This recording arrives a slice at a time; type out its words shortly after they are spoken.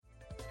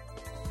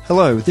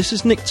Hello, this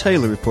is Nick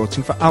Taylor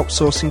reporting for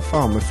Outsourcing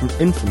Pharma from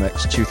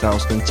Infomex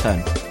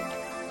 2010.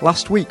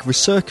 Last week,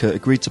 Recerca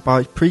agreed to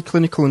buy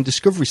preclinical and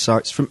discovery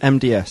sites from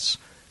MDS,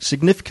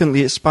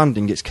 significantly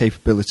expanding its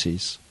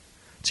capabilities.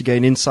 To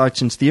gain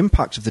insight into the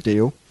impact of the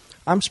deal,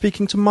 I'm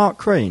speaking to Mark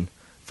Crane,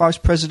 Vice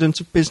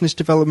President of Business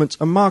Development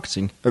and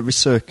Marketing at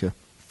Recerca.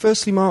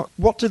 Firstly, Mark,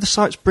 what do the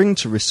sites bring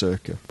to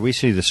Recerca? We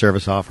see the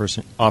service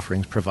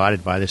offerings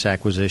provided by this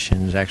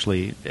acquisition is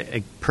actually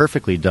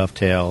perfectly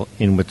dovetail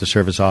in with the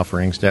service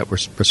offerings that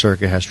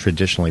Recerca has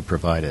traditionally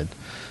provided.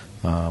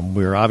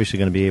 We're obviously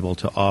going to be able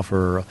to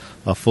offer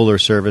a fuller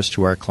service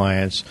to our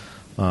clients,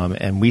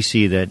 and we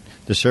see that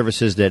the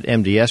services that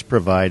MDS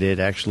provided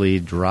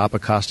actually drop a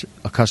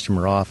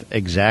customer off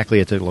exactly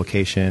at the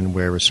location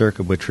where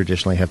Recerca would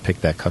traditionally have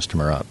picked that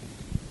customer up.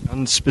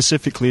 And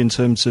specifically in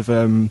terms of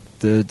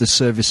the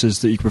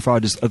services that you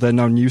provide, are there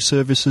now new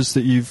services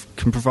that you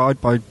can provide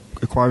by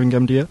acquiring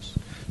MDS?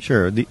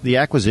 Sure. The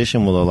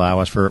acquisition will allow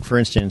us, for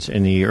instance,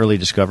 in the early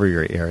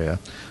discovery area,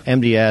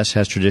 MDS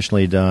has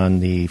traditionally done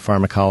the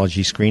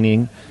pharmacology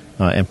screening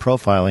and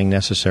profiling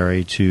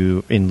necessary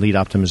in lead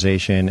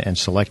optimization and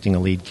selecting a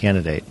lead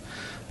candidate.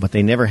 But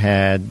they never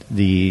had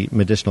the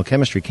medicinal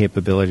chemistry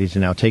capability to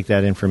now take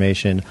that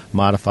information,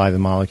 modify the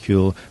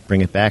molecule,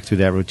 bring it back through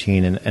that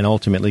routine, and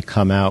ultimately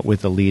come out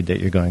with the lead that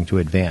you're going to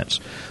advance.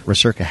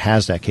 Recerca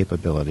has that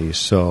capability.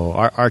 So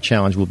our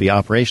challenge will be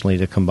operationally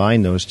to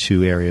combine those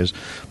two areas,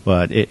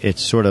 but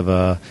it's sort of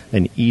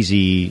an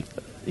easy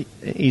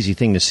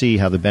thing to see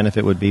how the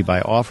benefit would be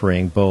by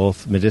offering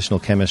both medicinal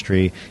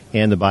chemistry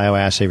and the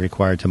bioassay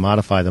required to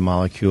modify the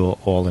molecule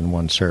all in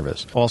one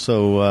service.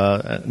 Also,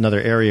 another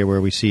area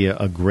where we see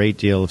a great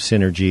deal of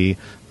synergy,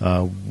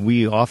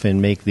 we often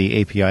make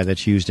the API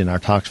that's used in our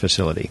tox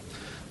facility.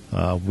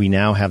 We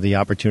now have the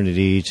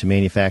opportunity to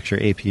manufacture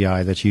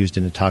API that's used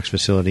in the tox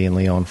facility in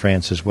Lyon,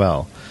 France as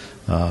well.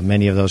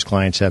 Many of those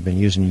clients have been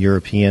using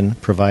European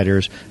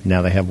providers.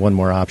 Now they have one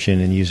more option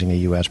in using a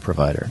U.S.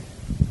 provider.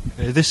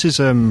 This is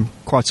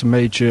quite a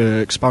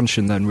major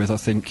expansion then, with I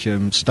think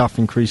staff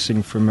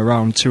increasing from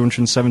around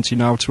 270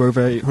 now to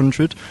over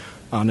 800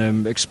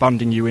 and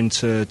expanding you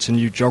into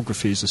new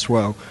geographies as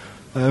well.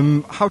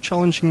 How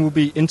challenging will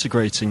be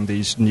integrating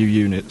these new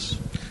units?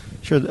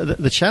 Sure.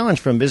 The challenge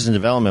from business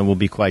development will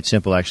be quite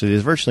simple, actually.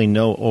 There's virtually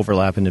no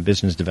overlap in the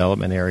business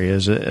development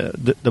areas.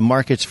 The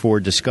markets for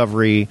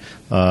discovery,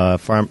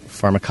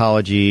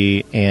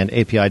 pharmacology, and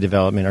API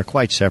development are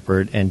quite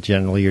separate, and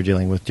generally you're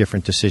dealing with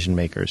different decision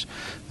makers.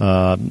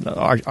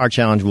 Our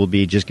challenge will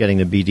be just getting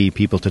the BD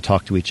people to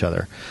talk to each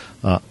other.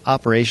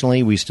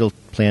 Operationally, we still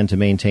plan to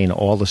maintain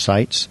all the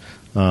sites.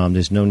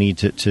 There's no need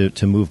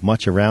to move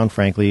much around,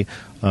 frankly.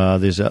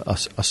 There's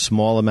a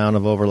small amount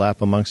of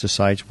overlap amongst the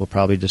sites. We'll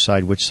probably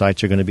decide which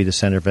sites are going to be the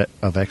center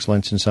of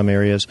excellence in some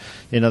areas.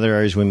 In other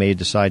areas, we may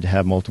decide to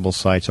have multiple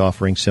sites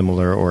offering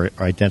similar or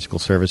identical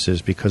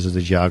services because of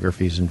the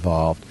geographies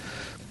involved.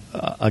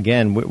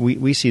 Again,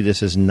 we see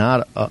this as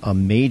not a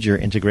major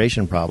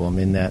integration problem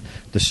in that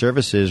the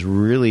services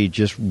really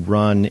just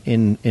run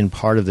in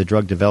part of the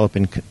drug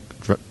development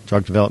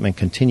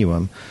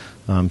continuum.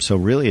 So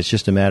really it's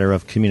just a matter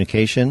of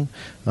communication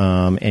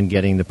and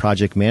getting the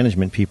project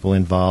management people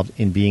involved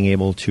in being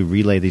able to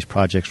relay these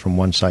projects from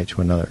one site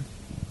to another.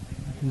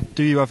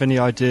 Do you have any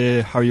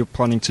idea how you're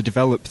planning to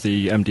develop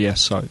the MDS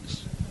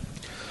sites?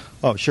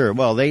 Oh, sure.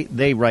 Well,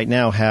 they right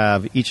now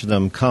have each of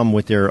them come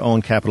with their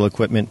own capital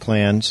equipment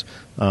plans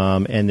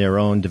and their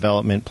own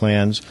development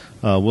plans.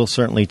 We'll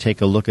certainly take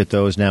a look at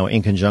those now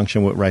in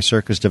conjunction with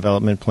Recerca's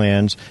development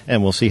plans,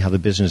 and we'll see how the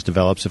business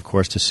develops, of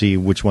course, to see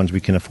which ones we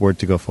can afford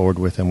to go forward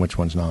with and which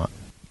ones not.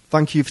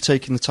 Thank you for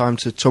taking the time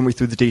to talk me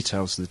through the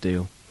details of the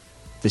deal.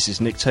 This is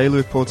Nick Taylor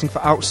reporting for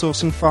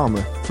Outsourcing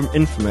Pharma from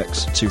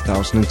Infomex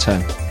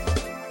 2010.